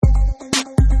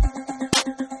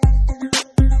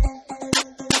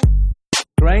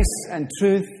and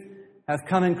truth have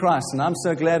come in Christ. And I'm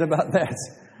so glad about that.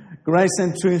 Grace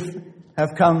and truth have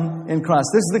come in Christ.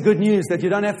 This is the good news, that you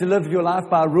don't have to live your life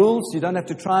by rules. You don't have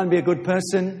to try and be a good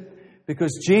person,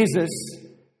 because Jesus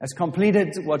has completed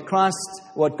what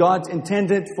God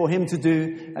intended for him to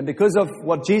do. And because of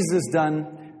what Jesus has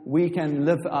done, we can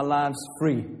live our lives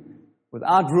free,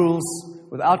 without rules,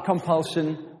 without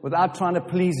compulsion, without trying to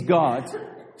please God,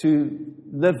 to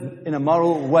live in a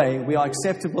moral way. We are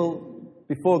acceptable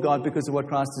before God because of what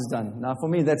Christ has done. Now, for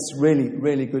me, that's really,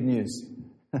 really good news.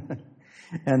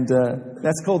 And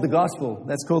that's called the gospel.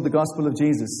 That's called the gospel of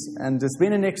Jesus. And it's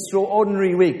been an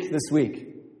extraordinary week this week.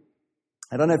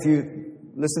 I don't know if you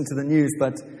listened to the news,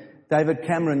 but David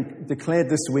Cameron declared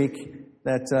this week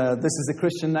that this is a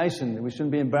Christian nation. We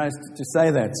shouldn't be embarrassed to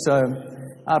say that. So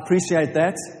I appreciate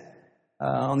that.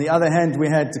 On the other hand, we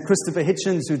had Christopher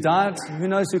Hitchens, who died. Who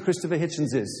knows who Christopher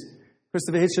Hitchens is?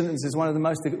 Christopher Hitchens is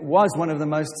was one of the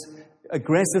most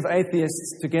aggressive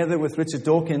atheists, together with Richard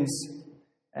Dawkins.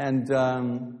 And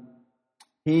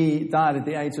he died at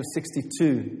the age of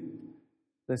 62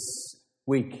 this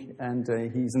week. And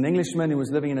he's an Englishman who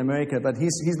was living in America, but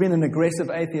he's been an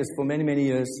aggressive atheist for many, many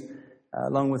years,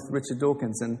 along with Richard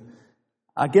Dawkins. And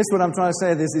I guess what I'm trying to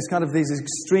say, there's these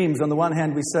extremes. On the one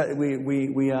hand,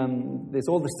 there's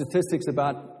all the statistics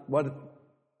about what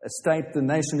a state the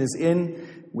nation is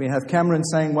in. We have Cameron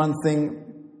saying one thing,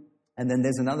 and then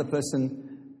there's another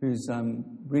person who's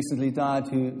recently died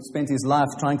who spent his life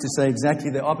trying to say exactly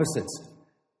the opposite,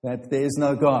 that there is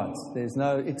no God, there's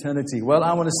no eternity. Well,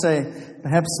 I want to say,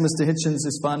 perhaps Mr. Hitchens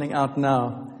is finding out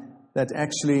now that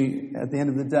actually, at the end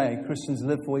of the day, Christians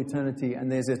live for eternity, and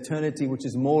there's eternity which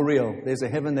is more real. There's a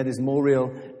heaven that is more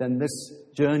real than this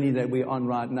journey that we're on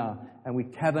right now. And we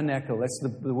tabernacle. That's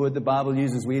the word the Bible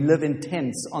uses. We live in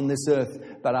tents on this earth,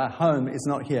 but our home is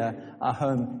not here. Our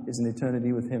home is in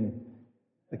eternity with Him,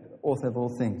 the author of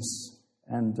all things.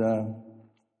 And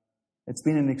it's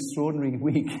been an extraordinary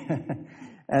week.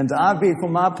 And for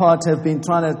my part, have been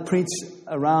trying to preach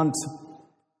around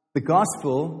the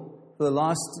gospel for the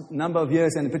last number of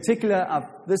years, and in particular,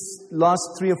 this last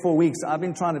 3 or 4 weeks, I've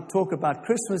been trying to talk about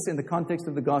Christmas in the context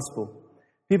of the gospel.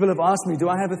 People have asked me, do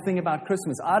I have a thing about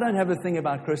Christmas? I don't have a thing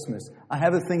about Christmas. I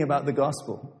have a thing about the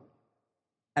gospel.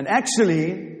 And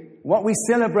actually, what we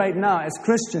celebrate now as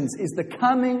Christians is the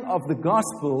coming of the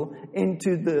gospel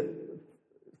into the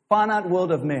finite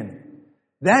world of men.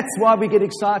 That's why we get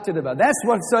excited about. That's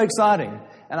what's so exciting.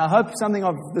 And I hope something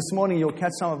of this morning you'll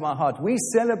catch some of my heart. We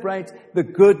celebrate the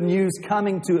good news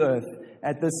coming to earth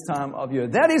at this time of year.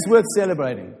 That is worth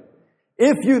celebrating.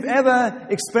 If you've ever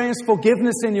experienced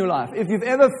forgiveness in your life, if you've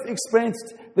ever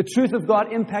experienced the truth of God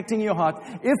impacting your heart,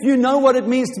 if you know what it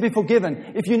means to be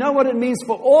forgiven, if you know what it means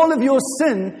for all of your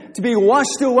sin to be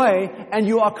washed away and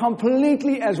you are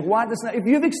completely as white as snow, if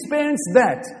you've experienced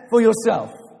that for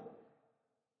yourself,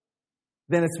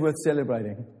 then it's worth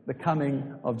celebrating the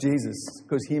coming of Jesus,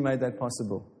 because He made that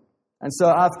possible. And so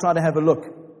I've tried to have a look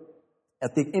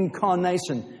at the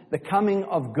incarnation, the coming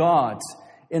of God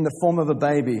in the form of a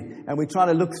baby. And we try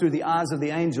to look through the eyes of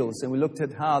the angels, and we looked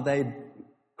at how they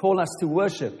call us to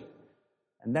worship.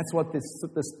 And that's what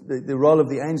the role of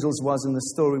the angels was in the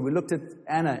story. We looked at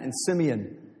Anna and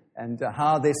Simeon, and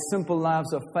how their simple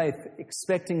lives of faith,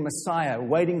 expecting Messiah,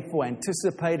 waiting for,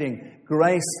 anticipating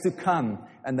grace to come,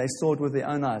 and they saw it with their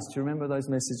own eyes. Do you remember those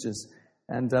messages?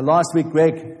 And last week,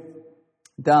 Greg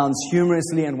Downs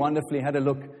humorously and wonderfully had a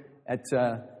look at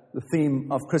the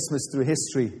theme of Christmas through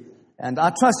history. And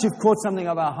I trust you've caught something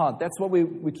of our heart. That's what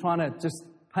we're trying to just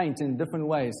paint in different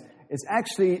ways. It's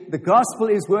actually, the gospel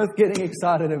is worth getting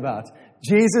excited about.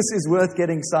 Jesus is worth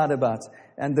getting excited about.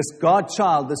 And this God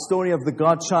child, the story of the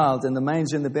God child and the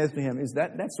manger in the Bethlehem,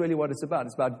 that's really what it's about.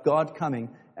 It's about God coming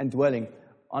and dwelling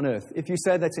on earth. If you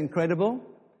say that's incredible,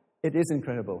 it is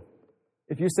incredible.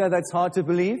 If you say that's hard to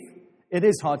believe, it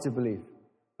is hard to believe.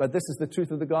 But this is the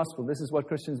truth of the gospel. This is what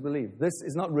Christians believe. This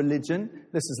is not religion.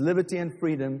 This is liberty and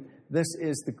freedom. This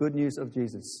is the good news of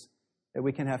Jesus. That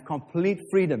we can have complete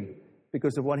freedom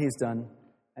because of what He's done,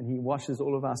 and He washes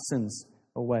all of our sins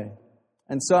away.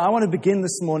 And so I want to begin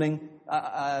this morning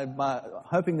by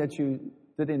hoping that you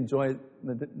did enjoy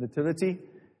the Nativity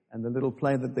and the little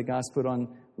play that the guys put on,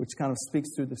 which kind of speaks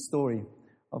through the story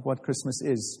of what Christmas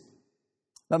is.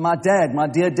 But my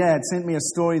dear dad, sent me a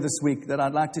story this week that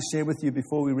I'd like to share with you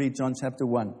before we read John chapter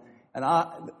 1.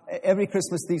 And every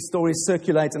Christmas these stories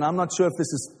circulate, and I'm not sure if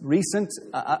this is recent.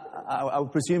 I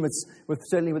would presume it's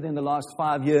certainly within the last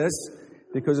 5 years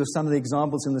because of some of the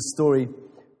examples in the story.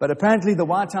 But apparently the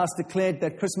White House declared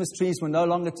that Christmas trees were no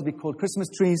longer to be called Christmas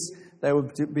trees. They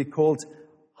were to be called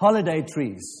holiday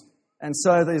trees. And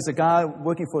so there's a guy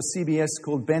working for CBS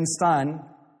called Ben Stein,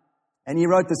 and he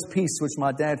wrote this piece which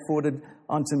my dad forwarded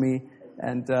onto me,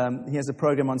 and he has a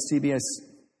program on CBS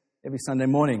every Sunday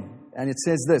morning. And it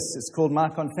says this, it's called My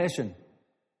Confession.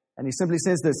 And he simply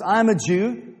says this: I am a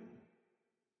Jew,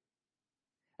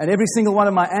 and every single one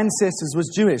of my ancestors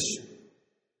was Jewish.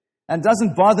 And it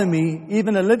doesn't bother me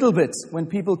even a little bit when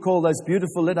people call those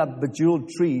beautiful lit up bejeweled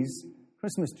trees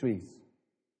Christmas trees.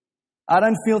 I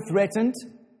don't feel threatened.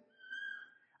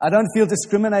 I don't feel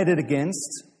discriminated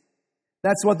against.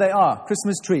 That's what they are,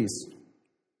 Christmas trees.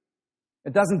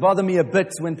 It doesn't bother me a bit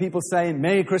when people say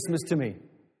Merry Christmas to me.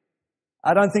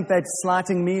 I don't think they're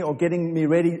slighting me or getting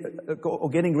ready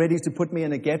to put me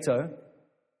in a ghetto.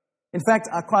 In fact,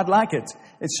 I quite like it.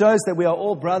 It shows that we are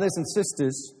all brothers and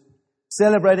sisters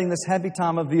celebrating this happy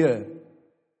time of year.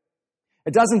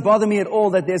 It doesn't bother me at all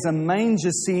that there's a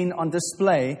manger scene on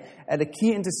display at a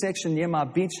key intersection near my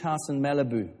beach house in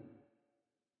Malibu.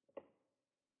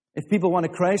 If people want to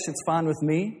crash, it's fine with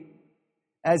me,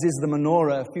 as is the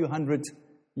menorah a few hundred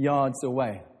yards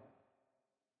away.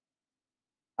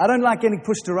 I don't like getting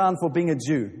pushed around for being a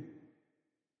Jew.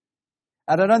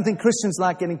 And I don't think Christians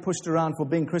like getting pushed around for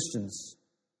being Christians.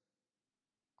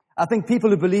 I think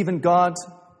people who believe in God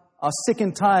are sick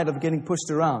and tired of getting pushed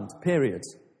around, period.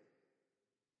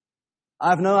 I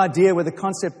have no idea where the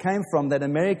concept came from that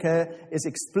America is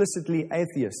explicitly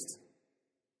atheist.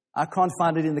 I can't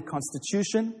find it in the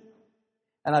Constitution,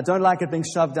 and I don't like it being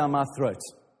shoved down my throat.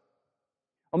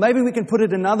 Or maybe we can put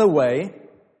it another way.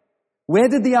 Where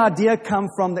did the idea come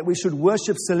from that we should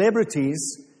worship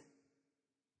celebrities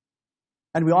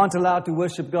and we aren't allowed to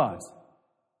worship God?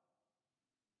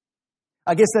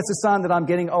 I guess that's a sign that I'm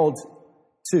getting old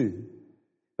too.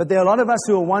 But there are a lot of us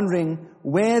who are wondering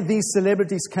where these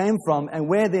celebrities came from and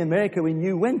where the America we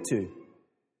knew went to.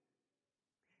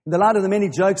 In the light of the many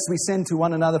jokes we send to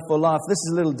one another for a laugh, this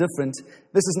is a little different.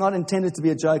 This is not intended to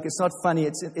be a joke. It's not funny.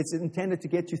 It's intended to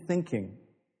get you thinking.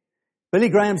 Billy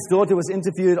Graham's daughter was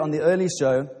interviewed on the Early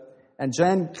Show, and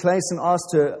Jan Clayson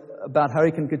asked her about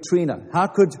Hurricane Katrina. How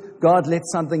could God let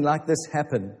something like this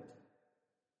happen?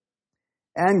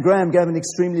 Anne Graham gave an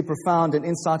extremely profound and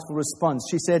insightful response.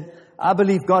 She said, I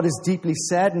believe God is deeply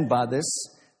saddened by this,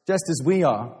 just as we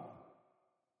are.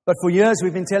 But for years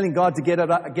we've been telling God to get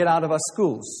out of our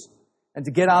schools, and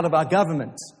to get out of our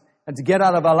government, and to get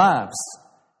out of our lives.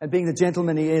 And being the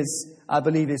gentleman he is, I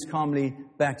believe he's calmly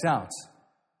backed out.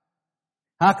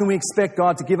 How can we expect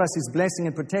God to give us His blessing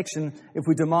and protection if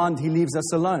we demand He leaves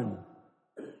us alone?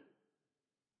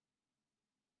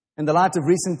 In the light of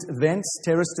recent events,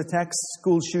 terrorist attacks,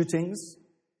 school shootings,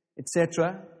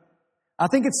 etc., I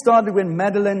think it started when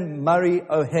Madeleine Murray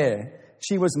O'Hair,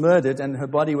 she was murdered and her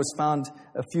body was found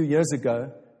a few years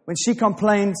ago, when she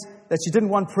complained that she didn't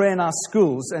want prayer in our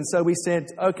schools, and so we said,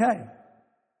 okay.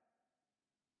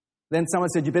 Then someone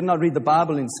said, you better not read the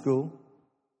Bible in school.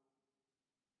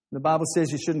 The Bible says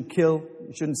you shouldn't kill,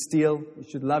 you shouldn't steal, you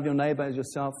should love your neighbor as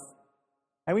yourself.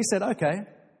 And we said, okay.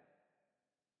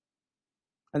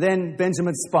 And then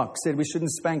Benjamin Spock said we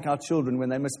shouldn't spank our children when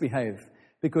they misbehave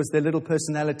because their little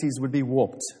personalities would be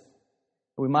warped.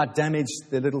 We might damage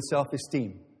their little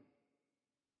self-esteem.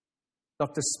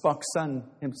 Dr. Spock's son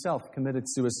himself committed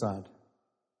suicide.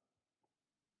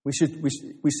 We said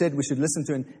we should listen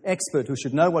to an expert who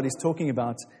should know what he's talking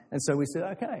about. And so we said,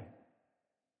 okay.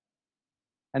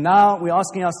 And now we're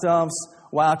asking ourselves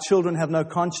why our children have no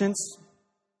conscience,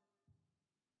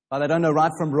 why they don't know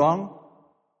right from wrong,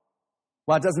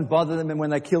 why it doesn't bother them when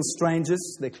they kill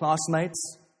strangers, their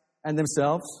classmates, and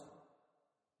themselves.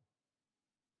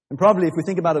 And probably if we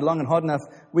think about it long and hard enough,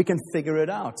 we can figure it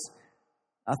out.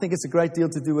 I think it's a great deal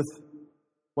to do with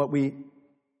what we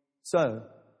sow,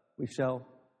 we shall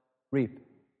reap.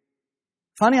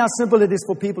 Funny how simple it is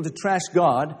for people to trash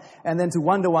God and then to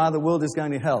wonder why the world is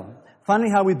going to hell.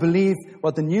 Funny how we believe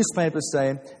what the newspapers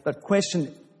say, but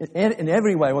question in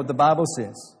every way what the Bible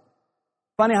says.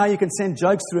 Funny how you can send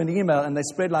jokes through an email and they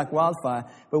spread like wildfire,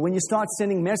 but when you start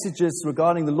sending messages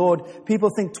regarding the Lord,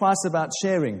 people think twice about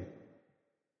sharing.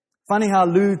 Funny how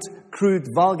lewd, crude,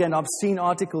 vulgar, and obscene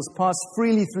articles pass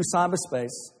freely through cyberspace,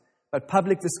 but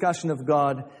public discussion of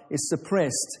God is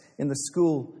suppressed in the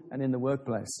school and in the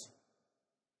workplace.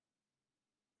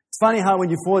 It's funny how when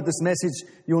you forward this message,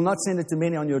 you will not send it to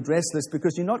many on your address list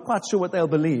because you're not quite sure what they'll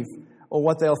believe or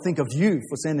what they'll think of you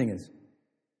for sending it.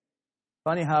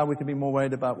 Funny how we can be more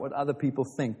worried about what other people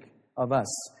think of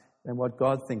us than what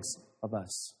God thinks of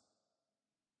us.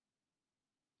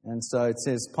 And so it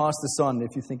says, pass this on if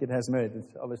you think it has merit.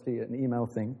 It's obviously an email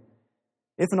thing.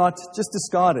 If not, just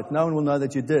discard it. No one will know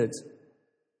that you did.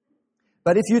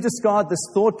 But if you discard this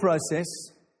thought process,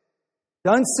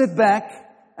 Don't sit back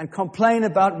and complain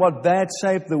about what bad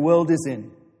shape the world is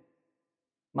in.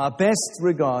 My best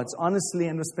regards, honestly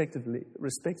and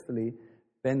respectfully,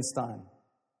 Ben Stein.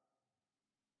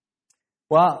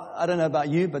 Well, I don't know about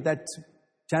you, but that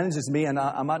challenges me, and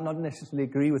I might not necessarily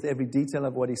agree with every detail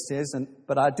of what he says,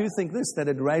 but I do think that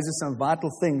it raises some vital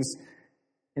things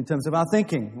in terms of our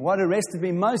thinking. What arrested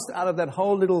me most out of that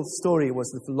whole little story was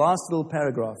the last little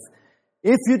paragraph.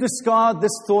 If you discard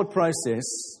this thought process,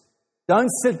 don't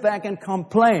sit back and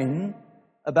complain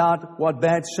about what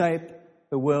bad shape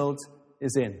the world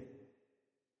is in.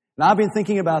 Now, I've been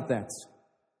thinking about that.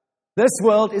 This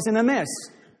world is in a mess.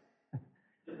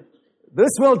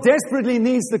 This world desperately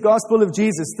needs the gospel of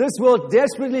Jesus. This world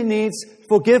desperately needs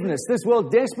forgiveness. This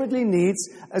world desperately needs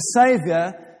a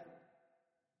Savior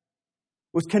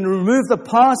which can remove the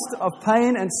past of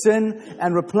pain and sin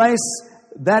and replace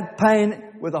that pain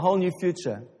with a whole new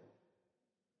future.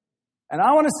 And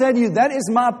I want to say to you, that is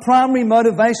my primary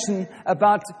motivation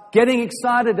about getting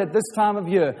excited at this time of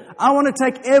year. I want to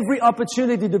take every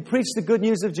opportunity to preach the good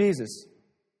news of Jesus.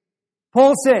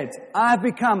 Paul said, I have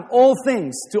become all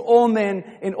things to all men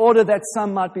in order that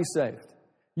some might be saved.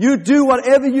 You do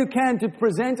whatever you can to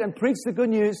present and preach the good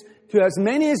news to as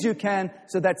many as you can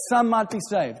so that some might be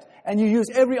saved. And you use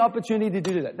every opportunity to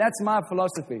do that. That's my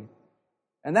philosophy.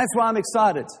 And that's why I'm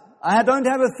excited. I don't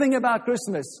have a thing about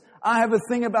Christmas. I have a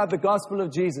thing about the gospel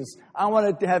of Jesus. I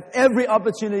wanted to have every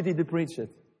opportunity to preach it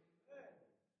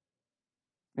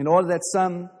in order that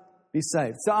some be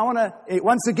saved. So I want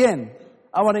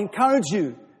to encourage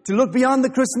you to look beyond the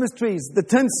Christmas trees, the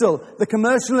tinsel, the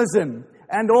commercialism,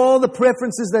 and all the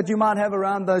preferences that you might have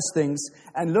around those things,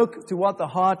 and look to what the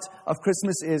heart of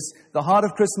Christmas is. The heart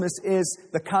of Christmas is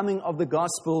the coming of the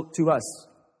gospel to us.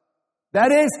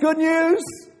 That is good news.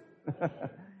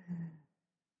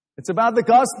 It's about the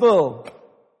gospel.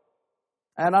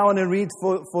 And I want to read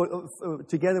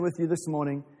together with you this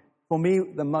morning, for me,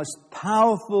 the most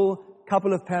powerful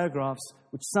couple of paragraphs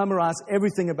which summarize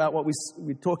everything about what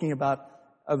we're talking about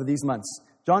over these months.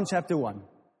 John chapter 1.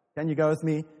 Can you go with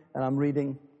me? And I'm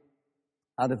reading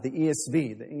out of the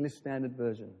ESV, the English Standard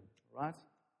Version. Right?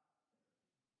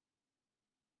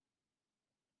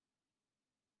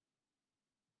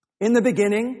 In the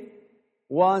beginning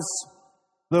was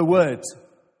the Word.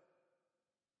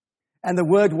 And the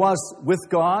Word was with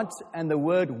God, and the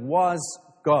Word was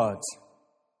God.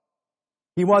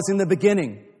 He was in the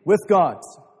beginning with God.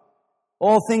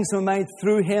 All things were made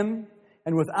through Him,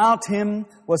 and without Him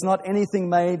was not anything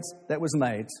made that was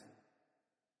made.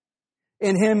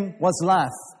 In Him was life,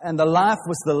 and the life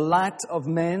was the light of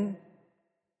men.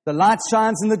 The light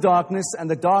shines in the darkness, and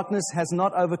the darkness has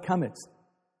not overcome it.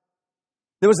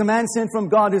 There was a man sent from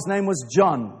God whose name was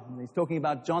John. He's talking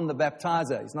about John the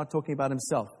Baptizer. He's not talking about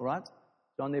himself, all right?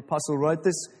 John the Apostle wrote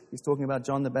this. He's talking about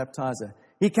John the Baptizer.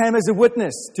 He came as a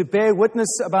witness to bear witness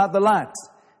about the light,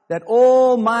 that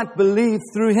all might believe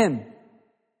through him.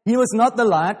 He was not the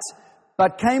light,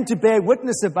 but came to bear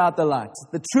witness about the light.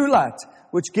 The true light,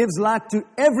 which gives light to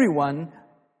everyone,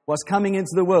 was coming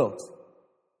into the world.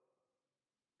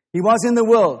 He was in the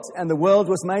world, and the world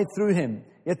was made through him.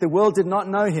 Yet the world did not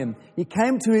know him. He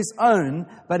came to his own,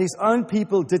 but his own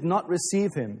people did not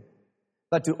receive him.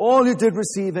 But to all who did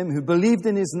receive him, who believed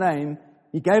in his name,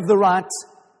 he gave the right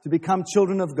to become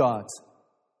children of God,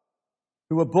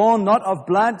 who were born not of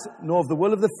blood, nor of the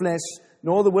will of the flesh,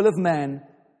 nor the will of man,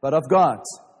 but of God.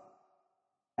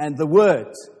 And the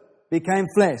Word became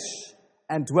flesh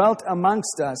and dwelt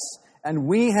amongst us, and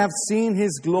we have seen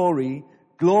his glory,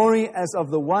 glory as of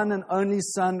the one and only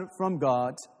Son from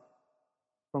God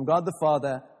the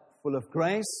Father, full of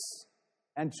grace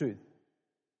and truth.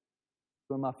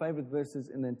 One of my favorite verses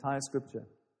in the entire Scripture.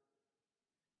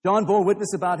 John bore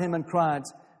witness about him and cried,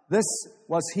 "This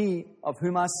was he of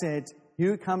whom I said, he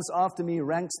who comes after me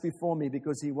ranks before me,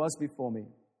 because he was before me."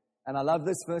 And I love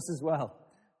this verse as well.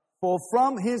 For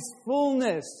from his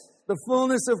fullness, the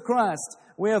fullness of Christ,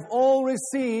 we have all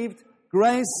received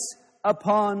grace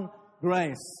upon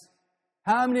grace.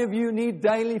 How many of you need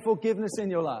daily forgiveness in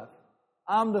your life?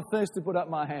 I'm the first to put up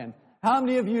my hand. How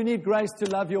many of you need grace to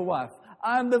love your wife?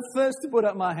 I'm the first to put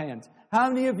up my hand. How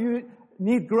many of you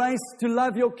need grace to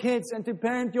love your kids and to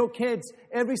parent your kids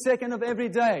every second of every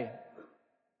day?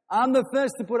 I'm the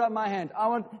first to put up my hand.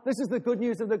 This is the good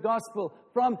news of the gospel.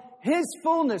 From his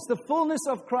fullness, the fullness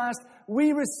of Christ,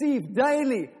 we receive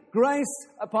daily grace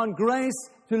upon grace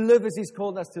to live as he's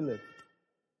called us to live.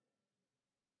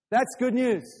 That's good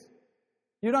news.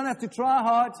 You don't have to try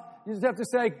hard. You just have to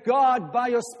say, God, by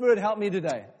your Spirit, help me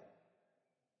today.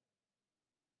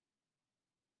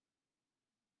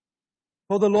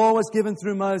 For the law was given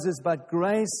through Moses, but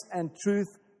grace and truth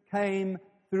came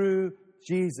through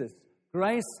Jesus.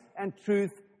 Grace and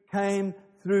truth came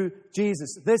through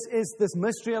Jesus. This is this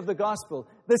mystery of the gospel.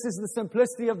 This is the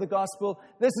simplicity of the gospel.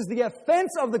 This is the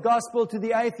offense of the gospel to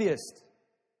the atheist.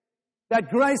 That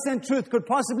grace and truth could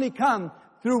possibly come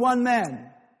through one man.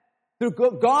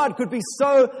 Through God could be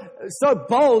so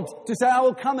bold to say, I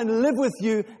will come and live with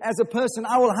you as a person.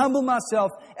 I will humble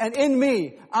myself, and in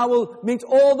me, I will meet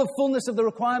all the fullness of the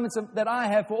requirements that I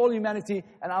have for all humanity,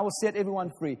 and I will set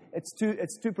everyone free. It's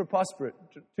too preposterous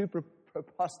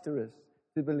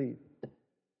to believe.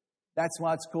 That's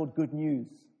why it's called good news.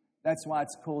 That's why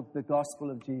it's called the gospel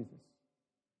of Jesus.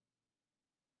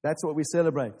 That's what we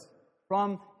celebrate.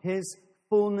 From His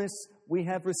fullness we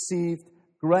have received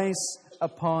grace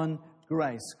upon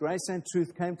grace. Grace and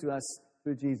truth came to us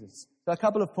through Jesus. So a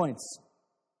couple of points.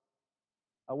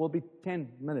 I will be 10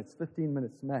 minutes, 15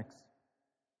 minutes max.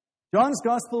 John's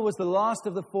gospel was the last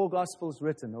of the 4 gospels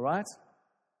written, all right?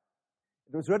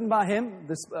 It was written by him,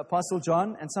 this Apostle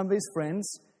John, and some of his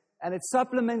friends, and it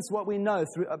supplements what we know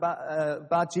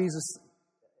about Jesus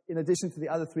in addition to the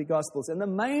other 3 gospels. And the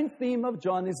main theme of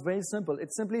John is very simple.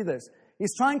 It's simply this.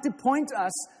 He's trying to point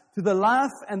us to the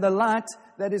life and the light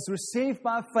that is received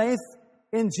by faith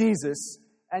in Jesus.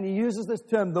 And he uses this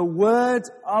term, the Word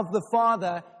of the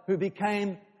Father who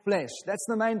became flesh. That's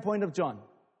the main point of John.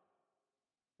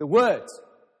 The Word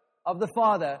of the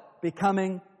Father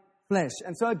becoming flesh.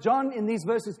 And so John in these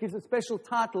verses gives a special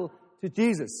title to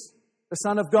Jesus, the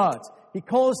Son of God. He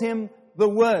calls Him the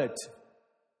Word.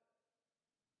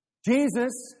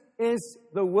 Jesus is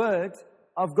the Word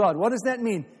of God. What does that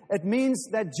mean? It means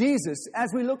that Jesus,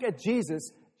 as we look at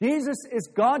Jesus, Jesus is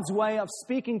God's way of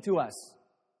speaking to us.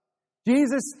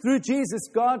 Through Jesus,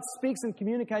 God speaks and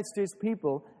communicates to His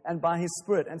people and by His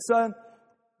Spirit. And so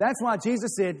that's why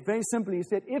Jesus said, very simply, He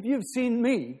said, if you've seen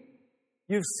me,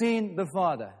 you've seen the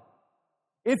Father.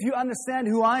 If you understand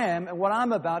who I am and what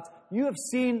I'm about, you have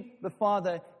seen the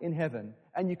Father in heaven.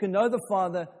 And you can know the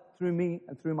Father through me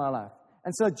and through my life.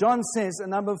 And so John says a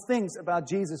number of things about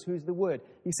Jesus, who's the Word.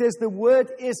 He says the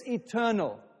Word is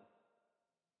eternal.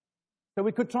 So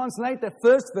we could translate that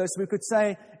first verse, we could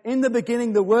say, in the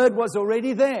beginning the Word was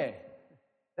already there.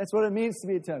 That's what it means to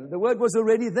be eternal. The Word was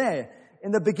already there.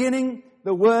 In the beginning,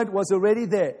 the Word was already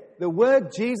there. The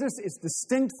Word, Jesus, is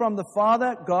distinct from the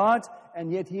Father, God,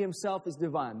 and yet He Himself is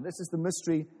divine. This is the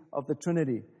mystery of the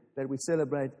Trinity that we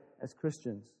celebrate as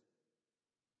Christians.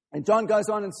 And John goes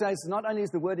on and says, not only is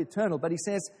the Word eternal, but he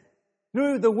says,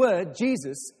 through the Word,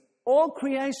 Jesus, all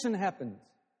creation happened.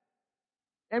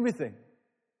 Everything.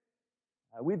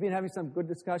 We've been having some good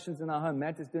discussions in our home.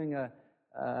 Matt is doing a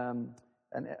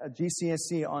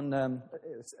GCSE on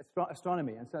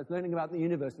astronomy. And so it's learning about the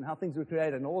universe and how things were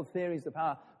created and all the theories of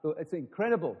how it's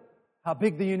incredible how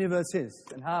big the universe is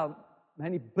and how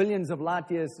many billions of light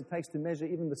years it takes to measure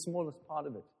even the smallest part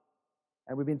of it.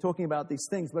 And we've been talking about these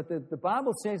things. But the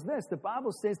Bible says this. The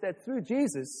Bible says that through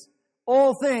Jesus,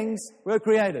 all things were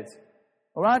created.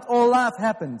 All right? All life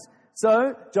happened.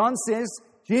 So John says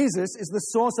Jesus is the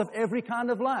source of every kind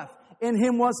of life. In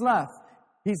Him was life.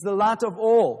 He's the light of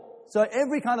all. So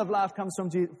every kind of life comes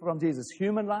from Jesus.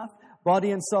 Human life,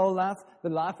 body and soul life, the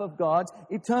life of God,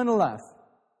 eternal life.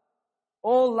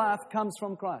 All life comes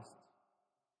from Christ.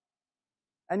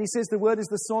 And he says the Word is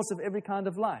the source of every kind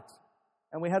of light.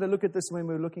 And we had a look at this when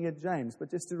we were looking at James,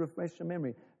 but just to refresh your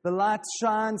memory. The light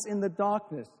shines in the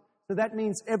darkness. So that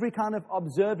means every kind of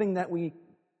observing that we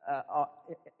are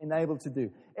enabled to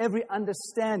do. Every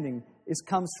understanding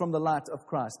comes from the light of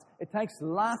Christ. It takes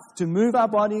life to move our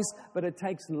bodies, but it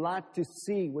takes light to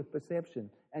see with perception.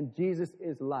 And Jesus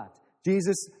is light.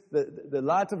 Jesus, the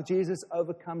light of Jesus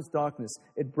overcomes darkness.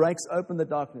 It breaks open the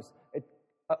darkness. It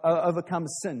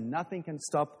overcomes sin. Nothing can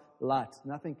stop light.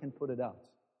 Nothing can put it out.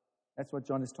 That's what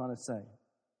John is trying to say.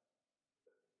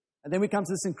 And then we come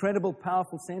to this incredible,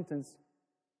 powerful sentence.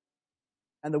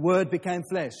 And the Word became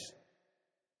flesh.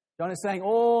 John is saying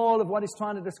all of what he's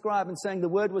trying to describe and saying the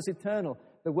Word was eternal,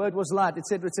 the Word was light,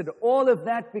 etc., etc. All of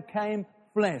that became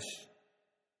flesh.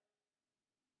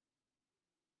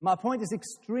 My point is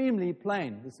extremely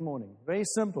plain this morning. Very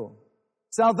simple.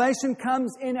 Salvation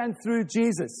comes in and through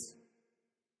Jesus.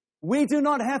 We do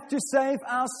not have to save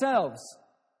ourselves.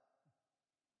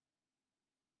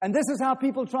 And this is how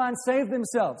people try and save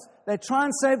themselves. They try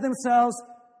and save themselves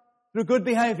through good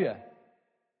behavior.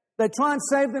 They try and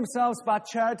save themselves by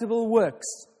charitable works.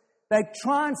 They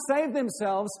try and save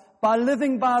themselves by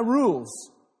living by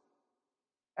rules.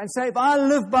 And say, if I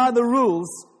live by the rules,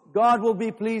 God will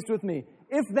be pleased with me.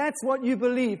 If that's what you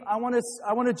believe, I want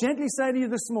to gently say to you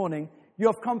this morning, you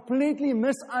have completely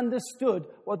misunderstood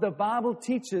what the Bible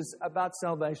teaches about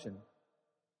salvation.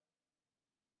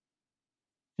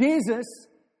 Jesus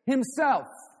himself,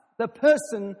 the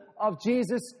person of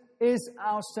Jesus, is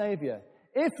our Savior.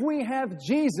 If we have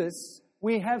Jesus,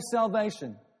 we have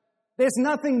salvation. There's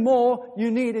nothing more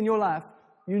you need in your life.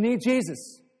 You need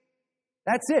Jesus.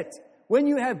 That's it. When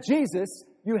you have Jesus,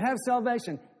 you have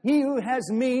salvation. He who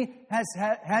has me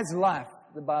has life,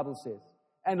 the Bible says,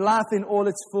 and life in all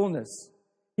its fullness.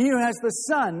 He who has the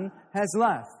Son has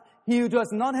life. He who does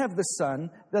not have the Son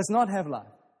does not have life.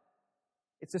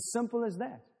 It's as simple as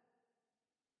that.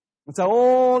 And so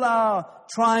all our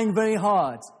trying very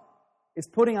hard is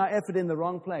putting our effort in the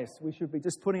wrong place. We should be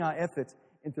just putting our effort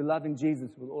into loving Jesus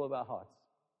with all of our hearts.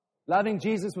 Loving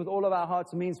Jesus with all of our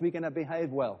hearts means we're going to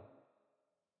behave well.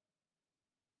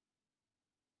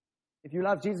 If you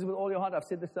love Jesus with all your heart, I've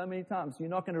said this so many times, you're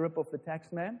not going to rip off the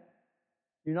tax man.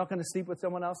 You're not going to sleep with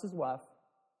someone else's wife.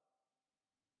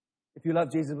 If you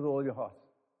love Jesus with all your heart.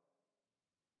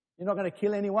 You're not going to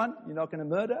kill anyone. You're not going to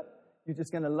murder. You're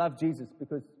just going to love Jesus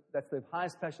because that's the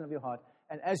highest passion of your heart.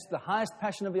 And as the highest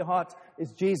passion of your heart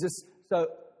is Jesus, so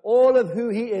all of who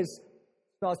He is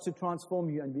starts to transform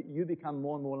you and you become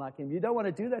more and more like Him. You don't want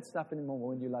to do that stuff anymore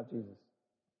when you love Jesus.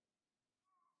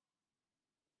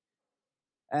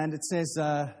 And it says,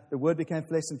 the Word became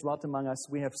flesh and dwelt among us.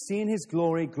 We have seen His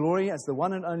glory, glory as the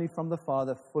one and only from the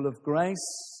Father, full of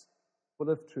grace, full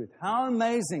of truth. How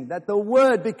amazing that the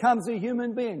Word becomes a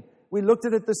human being. We looked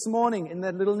at it this morning in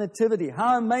that little nativity.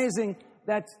 How amazing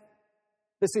that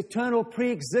this eternal,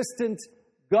 pre-existent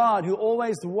God who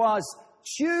always was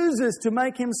chooses to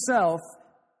make Himself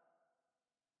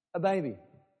a baby.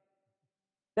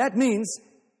 That means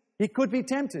He could be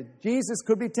tempted. Jesus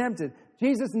could be tempted.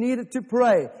 Jesus needed to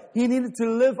pray. He needed to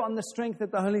live on the strength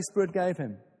that the Holy Spirit gave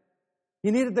Him.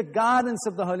 He needed the guidance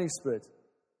of the Holy Spirit.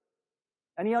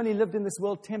 And He only lived in this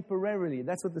world temporarily.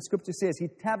 That's what the Scripture says. He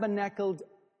tabernacled.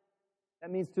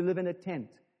 That means to live in a tent.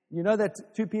 You know that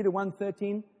 2 Peter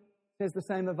 1:13 says the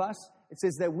same of us? It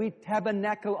says that we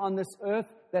tabernacle on this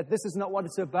earth, that this is not what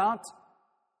it's about.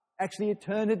 Actually,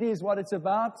 eternity is what it's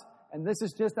about. And this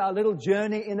is just our little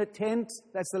journey in a tent.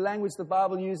 That's the language the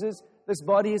Bible uses. This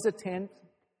body is a tent.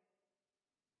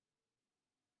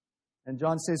 And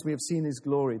John says we have seen His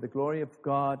glory. The glory of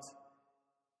God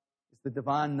is the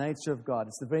divine nature of God.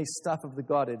 It's the very stuff of the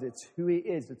Godhead. It's who He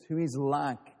is. It's who He's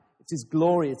like. It's His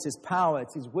glory. It's His power.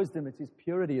 It's His wisdom. It's His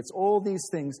purity. It's all these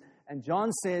things. And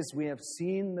John says we have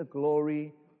seen the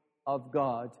glory of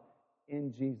God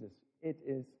in Jesus. It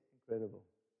is incredible.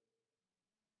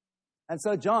 And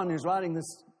so John, who's writing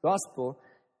this gospel,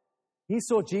 he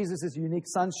saw Jesus' unique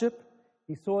sonship.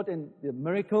 He saw it in the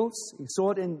miracles. He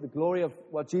saw it in the glory of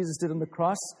what Jesus did on the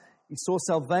cross. He saw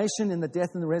salvation in the death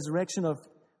and the resurrection of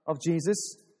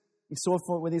Jesus. He saw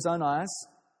it with his own eyes.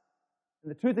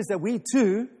 And the truth is that we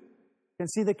too can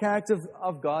see the character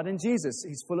of God in Jesus.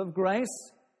 He's full of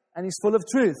grace and He's full of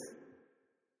truth.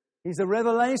 He's a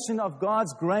revelation of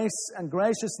God's grace and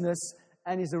graciousness,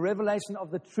 and He's a revelation of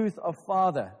the truth of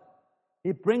Father.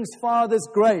 He brings Father's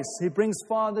grace. He brings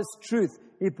Father's truth.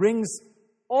 He brings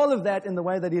all of that in the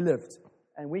way that He lived.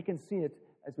 And we can see it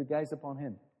as we gaze upon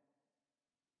Him.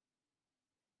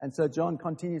 And so John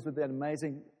continues with that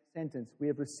amazing sentence. We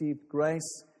have received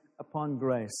grace upon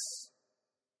grace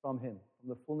from Him, from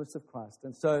the fullness of Christ.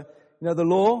 And so, the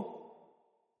law,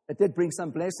 it did bring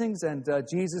some blessings, and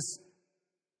Jesus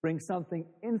brings something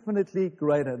infinitely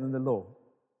greater than the law.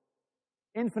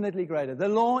 Infinitely greater. The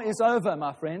law is over,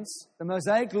 my friends. The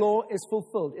Mosaic law is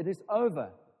fulfilled. It is over.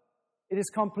 It is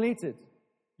completed.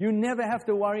 You never have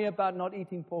to worry about not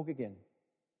eating pork again.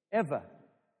 Ever.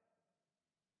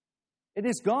 It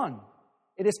is gone.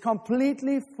 It is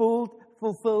completely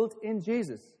fulfilled in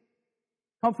Jesus.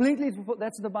 Completely fulfilled.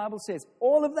 That's what the Bible says.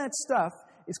 All of that stuff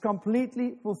is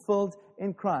completely fulfilled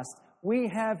in Christ. We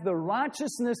have the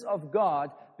righteousness of God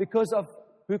because of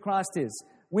who Christ is.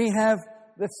 We have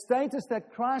the status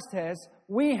that Christ has,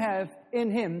 we have in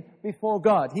Him before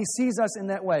God. He sees us in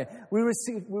that way. We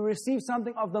receive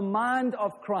something of the mind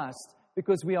of Christ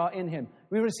because we are in Him.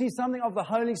 We receive something of the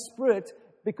Holy Spirit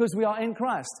because we are in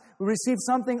Christ. We receive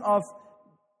something of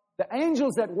the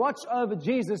angels that watch over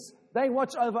Jesus. They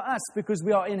watch over us because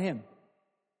we are in Him.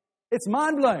 It's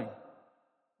mind-blowing.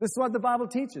 This is what the Bible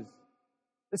teaches.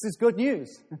 This is good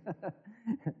news.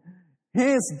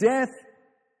 His death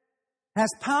has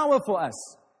power for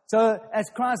us. So as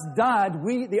Christ died,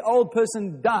 the old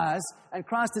person dies, and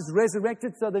Christ is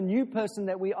resurrected, so the new person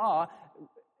that we are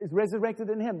is resurrected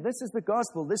in Him. This is the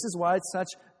gospel. This is why it's such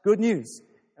good news.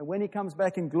 And when He comes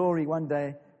back in glory one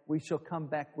day, we shall come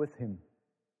back with Him.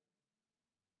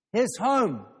 His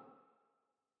home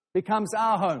becomes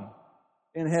our home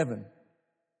in heaven.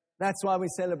 That's why we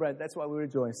celebrate. That's why we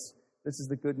rejoice. This is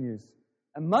the good news.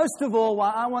 And most of all,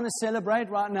 why I want to celebrate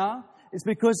right now is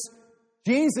because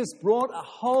Jesus brought a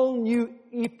whole new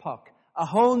epoch, a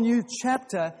whole new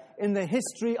chapter in the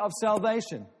history of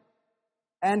salvation.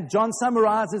 And John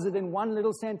summarizes it in one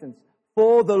little sentence.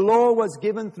 For the law was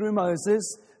given through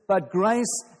Moses, but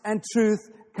grace and truth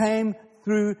came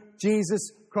through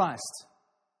Jesus Christ.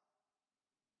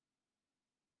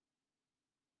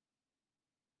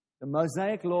 The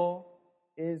Mosaic law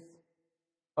is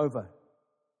over.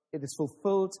 It is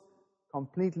fulfilled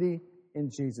completely in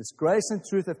Jesus. Grace and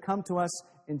truth have come to us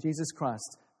in Jesus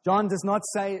Christ. John does not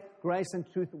say grace and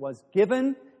truth was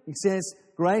given. He says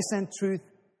grace and truth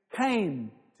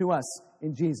came to us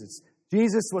in Jesus.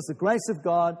 Jesus was the grace of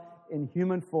God in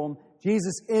human form.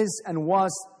 Jesus is and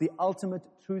was the ultimate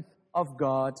truth of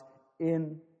God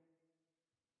in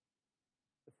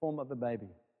the form of a baby.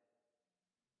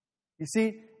 You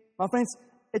see, my friends,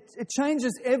 it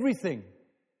changes everything.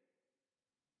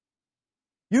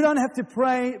 You don't have to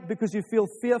pray because you feel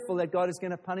fearful that God is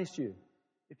going to punish you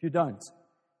if you don't.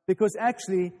 Because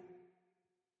actually,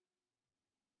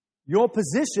 your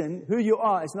position, who you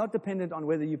are, is not dependent on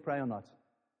whether you pray or not.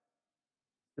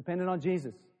 It's dependent on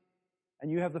Jesus.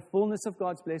 And you have the fullness of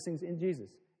God's blessings in Jesus.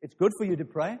 It's good for you to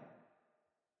pray.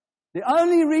 The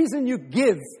only reason you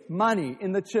give money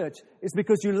in the church is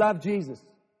because you love Jesus.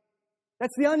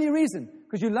 That's the only reason.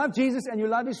 Because you love Jesus and you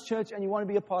love His church and you want to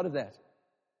be a part of that.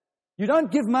 You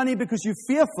don't give money because you're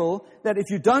fearful that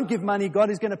if you don't give money, God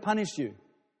is going to punish you.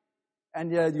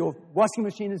 And your washing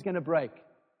machine is going to break.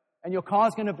 And your car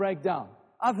is going to break down.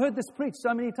 I've heard this preached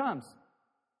so many times.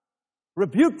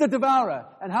 Rebuke the devourer.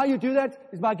 And how you do that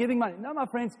is by giving money. No, my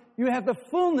friends, you have the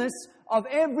fullness of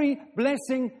every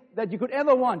blessing that you could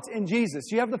ever want in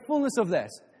Jesus. You have the fullness of that.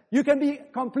 You can be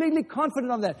completely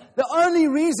confident of that. The only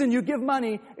reason you give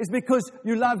money is because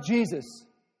you love Jesus.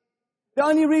 The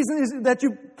only reason is that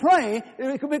you pray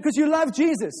is because you love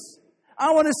Jesus.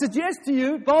 I want to suggest to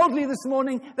you boldly this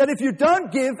morning that if you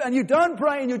don't give and you don't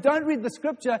pray and you don't read the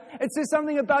Scripture, it says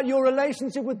something about your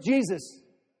relationship with Jesus.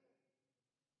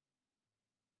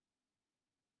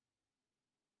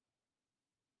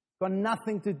 Got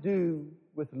nothing to do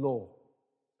with law.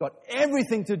 Got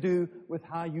everything to do with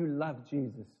how you love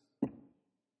Jesus.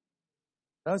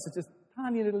 Those are just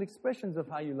tiny little expressions of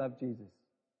how you love Jesus.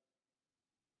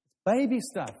 It's baby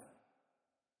stuff.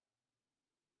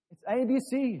 It's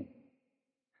ABC.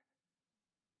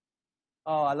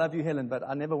 Oh, I love you, Helen, but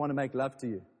I never want to make love to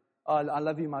you. Oh, I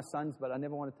love you, my sons, but I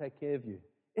never want to take care of you.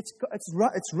 It's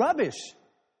rubbish.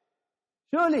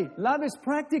 Surely, love is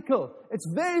practical.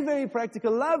 It's very, very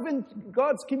practical. Love in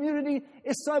God's community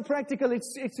is so practical.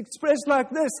 It's expressed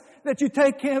like this, that you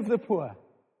take care of the poor.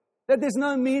 That there's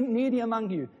no needy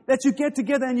among you. That you get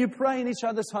together and you pray in each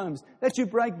other's homes. That you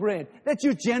break bread. That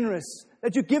you're generous.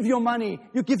 That you give your money.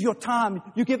 You give your time.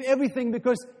 You give everything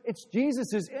because it's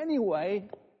Jesus's anyway.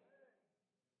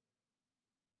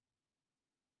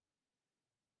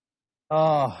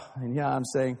 Oh, and yeah, I'm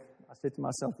saying, I said to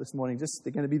myself this morning, just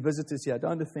they're going to be visitors here.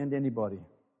 Don't offend anybody.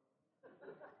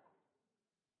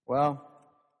 Well,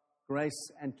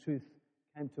 grace and truth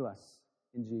came to us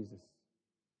in Jesus.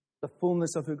 The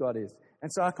fullness of who God is.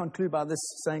 And so I conclude by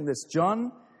saying this.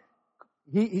 John,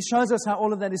 he shows us how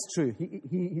all of that is true.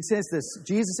 He says this.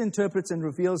 Jesus interprets and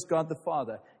reveals God the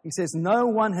Father. He says, no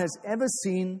one has ever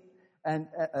seen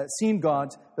God,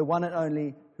 the one and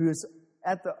only, who is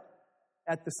at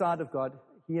the side of God.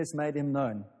 He has made Him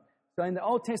known. So in the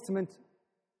Old Testament,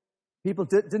 people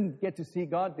didn't get to see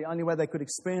God. The only way they could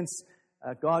experience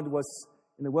God was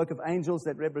in the work of angels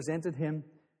that represented Him.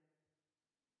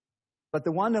 But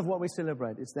the wonder of what we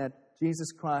celebrate is that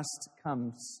Jesus Christ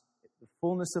comes, the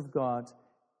fullness of God,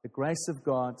 the grace of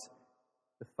God,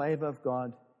 the favor of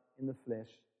God in the flesh.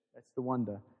 That's the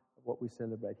wonder of what we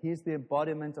celebrate. He is the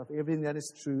embodiment of everything that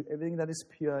is true, everything that is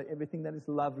pure, everything that is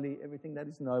lovely, everything that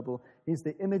is noble. He's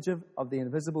the image of the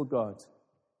invisible God.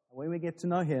 And when we get to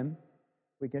know Him,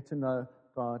 we get to know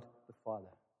God the Father.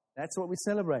 That's what we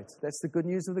celebrate. That's the good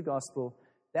news of the gospel.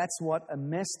 That's what a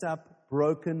messed up,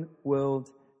 broken world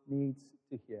needs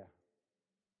to hear.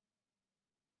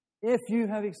 If you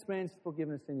have experienced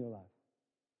forgiveness in your life,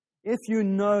 if you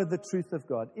know the truth of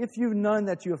God, if you've known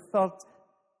that you have felt,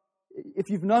 if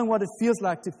you've known what it feels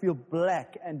like to feel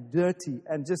black and dirty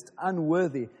and just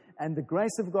unworthy, and the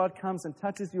grace of God comes and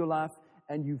touches your life,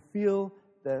 and you feel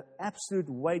the absolute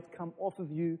weight come off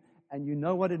of you, and you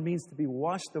know what it means to be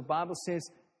washed. The Bible says,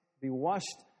 be washed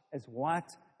as white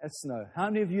as snow. How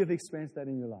many of you have experienced that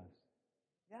in your lives?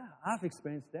 Yeah, I've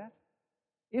experienced that.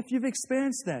 If you've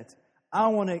experienced that, I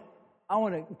want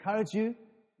to encourage you,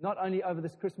 not only over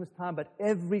this Christmas time, but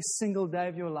every single day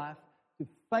of your life, to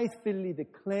faithfully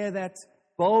declare that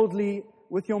boldly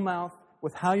with your mouth,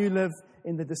 with how you live,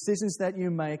 in the decisions that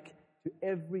you make, to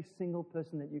every single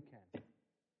person that you can.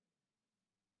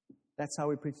 That's how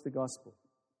we preach the gospel.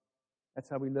 That's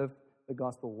how we live the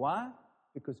gospel. Why?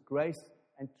 Because grace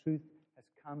and truth has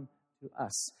come to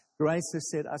us. Grace has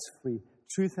set us free.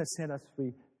 Truth has set us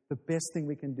free. The best thing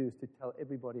we can do is to tell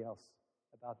everybody else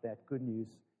about that good news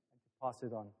and to pass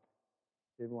it on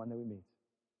to everyone that we meet.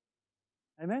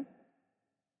 Amen?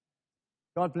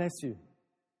 God bless you.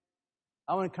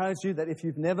 I want to encourage you that if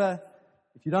you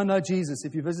don't know Jesus,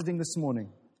 if you're visiting this morning,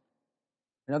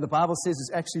 the Bible says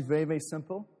it's actually very, very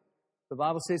simple. The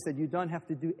Bible says that you don't have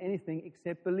to do anything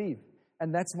except believe.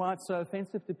 And that's why it's so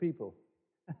offensive to people.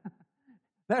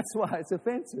 That's why it's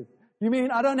offensive. You mean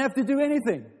I don't have to do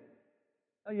anything?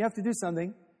 No, you have to do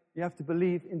something. You have to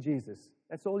believe in Jesus.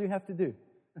 That's all you have to do.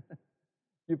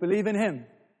 You believe in Him.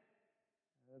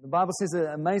 The Bible says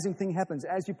an amazing thing happens.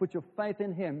 As you put your faith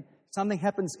in Him, something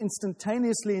happens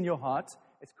instantaneously in your heart.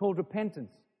 It's called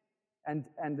repentance. And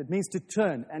it means to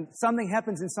turn. And something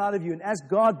happens inside of you. And as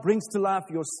God brings to life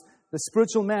the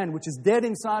spiritual man, which is dead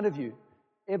inside of you,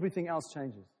 everything else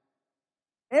changes.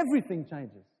 Everything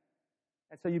changes.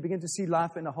 And so you begin to see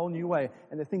life in a whole new way.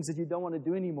 And the things that you don't want to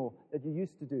do anymore, that you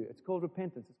used to do. It's called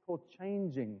repentance. It's called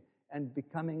changing and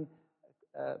becoming,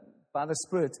 by the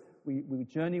Spirit. We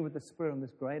journey with the Spirit on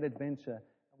this great adventure.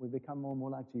 And we become more and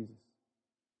more like Jesus.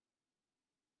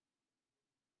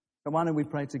 So why don't we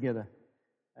pray together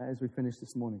as we finish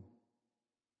this morning?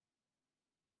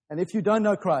 And if you don't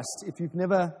know Christ, if you've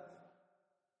never...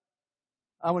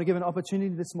 I want to give an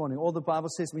opportunity this morning. All the Bible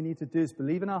says we need to do is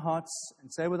believe in our hearts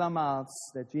and say with our mouths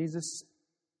that Jesus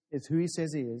is who He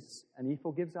says He is, and He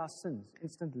forgives our sins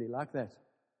instantly, like that.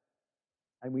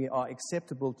 And we are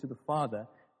acceptable to the Father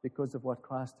because of what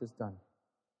Christ has done.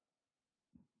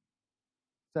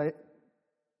 So,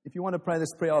 if you want to pray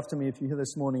this prayer after me, if you're here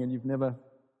this morning and you've never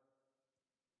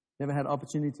had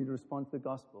opportunity to respond to the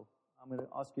gospel, I'm going to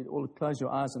ask you to all close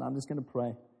your eyes, and I'm just going to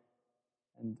pray.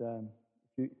 And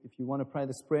if you want to pray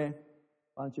this prayer,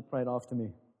 why don't you pray it after me?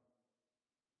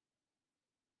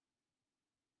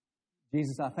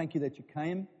 Jesus, I thank you that you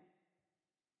came,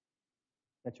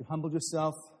 that you humbled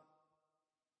yourself,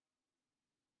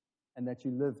 and that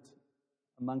you lived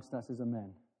amongst us as a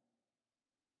man.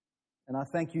 And I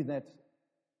thank you that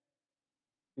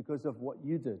because of what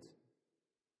you did,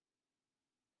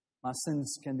 my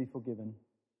sins can be forgiven.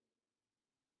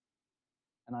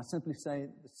 And I simply say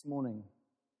this morning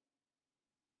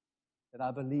that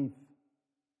I believe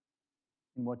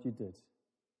in what you did.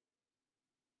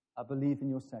 I believe in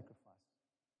your sacrifice.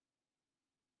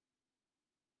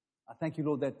 I thank you,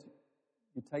 Lord, that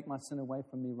you take my sin away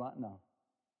from me right now.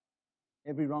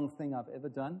 Every wrong thing I've ever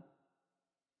done,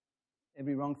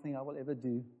 every wrong thing I will ever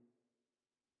do,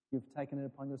 you've taken it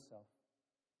upon yourself.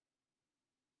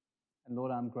 And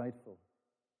Lord, I'm grateful.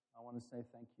 I want to say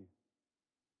thank you.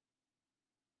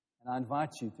 And I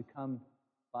invite you to come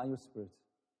by your Spirit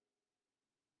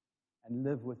and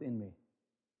live within me,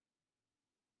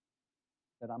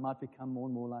 that I might become more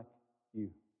and more like you,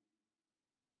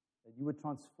 that you would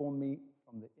transform me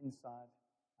from the inside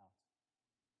out.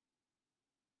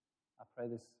 I pray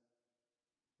this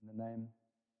in the name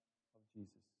of Jesus.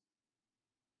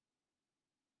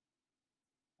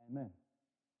 Amen.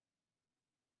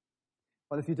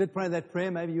 Well, if you did pray that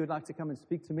prayer, maybe you would like to come and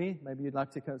speak to me. Maybe you'd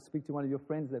like to come speak to one of your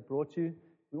friends that brought you.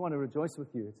 We want to rejoice with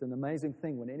you. It's an amazing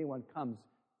thing when anyone comes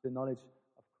to the knowledge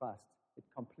of Christ. It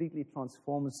completely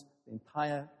transforms the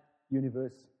entire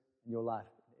universe in your life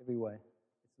in every way.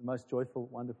 It's the most joyful,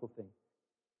 wonderful thing.